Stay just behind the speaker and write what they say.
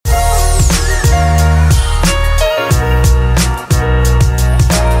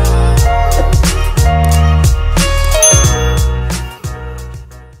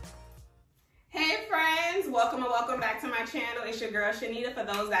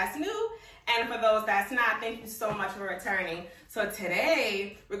that's new. And for those that's not, thank you so much for returning. So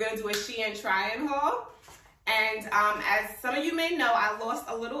today, we're gonna do a SHEIN try-on haul. And as some of you may know, I lost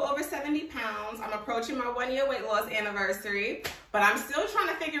a little over 70 pounds. I'm approaching my 1-year weight loss anniversary, but I'm still trying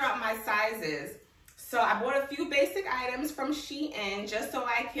to figure out my sizes. So I bought a few basic items from SHEIN just so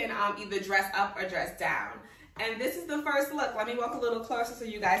I can either dress up or dress down. And this is the first look. Let me walk a little closer so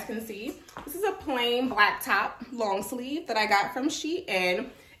you guys can see. This is a plain black top, long sleeve that I got from SHEIN.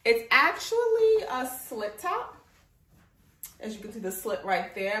 It's actually a slit top. As you can see the slit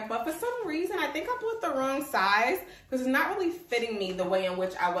right there. But for some reason, I think I bought the wrong size because it's not really fitting me the way in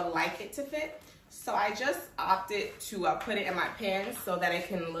which I would like it to fit. So I just opted to put it in my pants so that it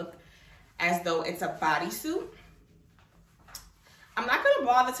can look as though it's a bodysuit. I'm not gonna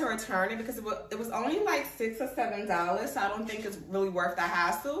bother to return it because it was only like $6 or $7, so I don't think it's really worth the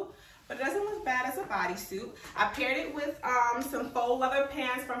hassle. But it doesn't look bad as a bodysuit. I paired it with some faux leather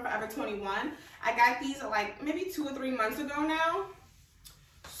pants from Forever 21. I got these like maybe 2 or 3 months ago now.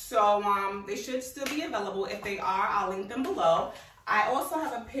 So they should still be available. If they are, I'll link them below. I also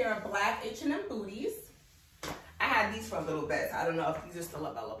have a pair of black H&M booties. I had these for a little bit. So I don't know if these are still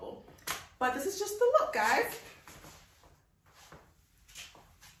available. But this is just the look, guys.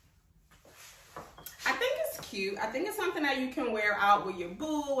 I think it's cute. I think it's something that you can wear out with your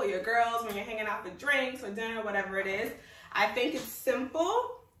boo or your girls when you're hanging out for drinks or dinner, whatever it is. I think it's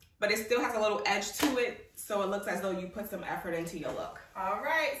simple, but it still has a little edge to it, so it looks as though you put some effort into your look. All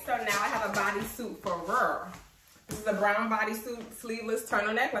right, so now I have a bodysuit for her. This is a brown bodysuit, sleeveless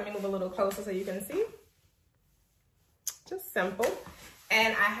turtleneck. Let me move a little closer so you can see. Just simple.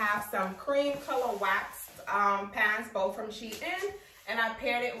 And I have some cream color waxed pants, both from SHEIN, and I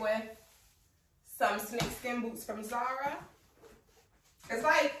paired it with some snakeskin boots from Zara. It's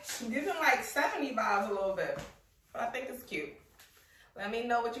like giving like 70 vibes a little bit, but I think it's cute. Let me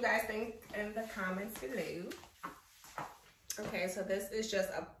know what you guys think in the comments below. Okay, so this is just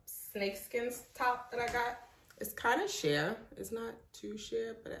a snakeskin top that I got. It's kind of sheer. It's not too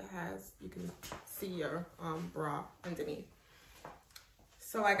sheer, but it has, you can see your bra underneath.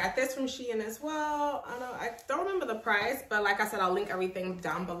 So I got this from SHEIN as well. I don't remember the price, but like I said, I'll link everything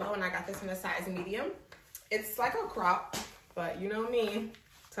down below. And I got this in a size medium. It's like a crop, but you know me,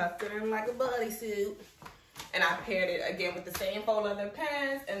 tucked it in like a bodysuit. And I paired it again with the same faux leather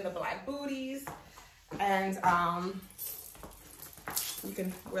pants and the black booties. And you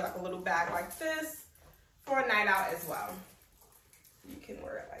can wear like a little bag like this for a night out as well. You can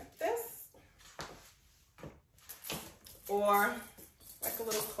wear it like this, or like a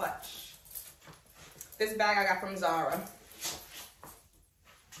little clutch. This bag I got from Zara.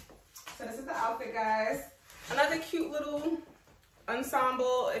 So this is the outfit, guys. Another cute little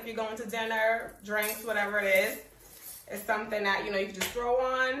ensemble if you're going to dinner, drinks, whatever it is. It's something that, you know, you can just throw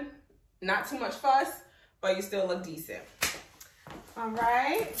on. Not too much fuss, but you still look decent. All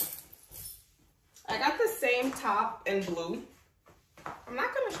right. I got the same top in blue. I'm not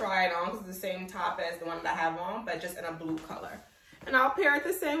gonna try it on because it's the same top as the one that I have on, but just in a blue color. And I'll pair it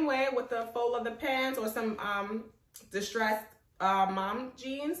the same way with the faux leather pants or some distressed mom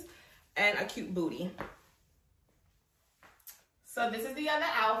jeans and a cute booty. So this is the other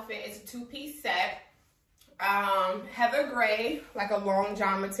outfit. It's a 2-piece set. Heather gray, like a long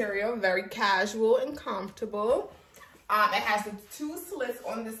john material, very casual and comfortable. It has the 2 slits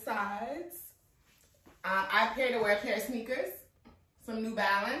on the sides. I paired it with a pair of sneakers, some New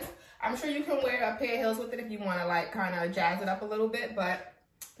Balance. I'm sure you can wear a pair of heels with it if you want to like kind of jazz it up a little bit, but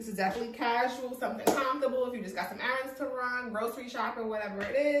this is definitely casual, something comfortable if you just got some errands to run, grocery shopping, whatever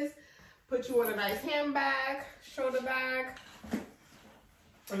it is. Put you on a nice handbag, shoulder bag,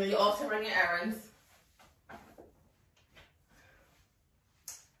 and then you also run your errands.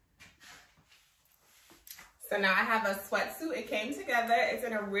 So now I have a sweatsuit. It came together. It's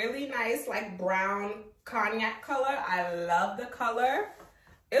in a really nice like brown cognac color. I love the color.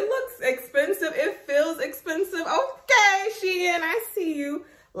 It looks expensive. It feels expensive. Okay, SHEIN, I see you.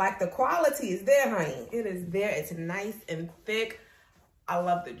 Like the quality is there, honey. It is there. It's nice and thick. I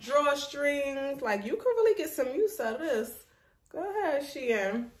love the drawstrings. Like you could really get some use out of this. Go ahead,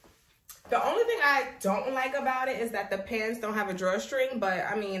 SHEIN. The only thing I don't like about it is that the pants don't have a drawstring, but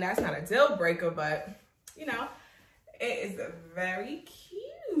I mean, that's not a deal breaker, but you know, it is very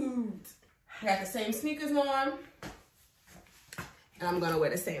cute. I got the same sneakers on. And I'm gonna wear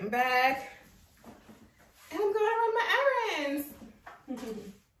the same bag. And I'm gonna run my errands.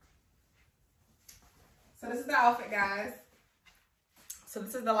 So this is the outfit, guys. So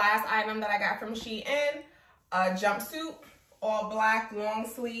this is the last item that I got from SHEIN. A jumpsuit all black, long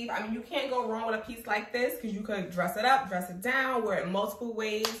sleeve. I mean, you can't go wrong with a piece like this because you could dress it up, dress it down, wear it multiple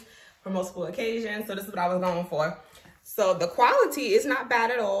ways for multiple occasions. So this is what I was going for. So the quality is not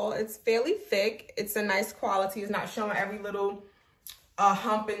bad at all. It's fairly thick. It's a nice quality. It's not showing every little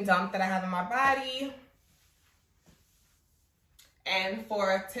hump and dump that I have in my body. And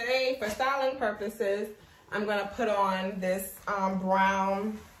for today, for styling purposes, I'm gonna put on this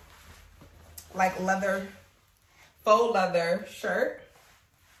brown, like leather, faux leather shirt.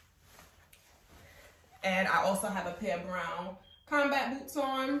 And I also have a pair of brown combat boots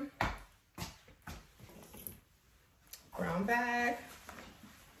on. Brown bag.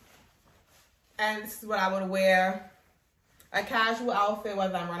 And this is what I would wear. A casual outfit,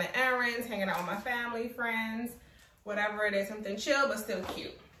 whether I'm running errands, hanging out with my family, friends, whatever it is, something chill but still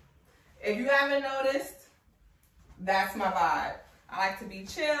cute. If you haven't noticed, that's my vibe. I like to be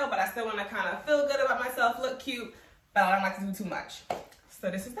chill, but I still want to kind of feel good about myself, look cute, but I don't like to do too much. So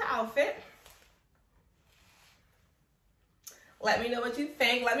this is the outfit. Let me know what you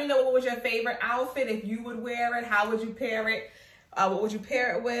think. Let me know what was your favorite outfit, if you would wear it, how would you pair it, what would you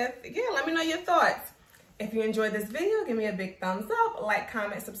pair it with? Yeah, let me know your thoughts. If you enjoyed this video, give me a big thumbs up, like,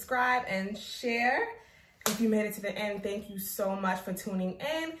 comment, subscribe, and share. If you made it to the end, thank you so much for tuning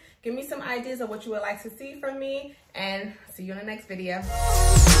in. Give me some ideas of what you would like to see from me, and see you in the next video.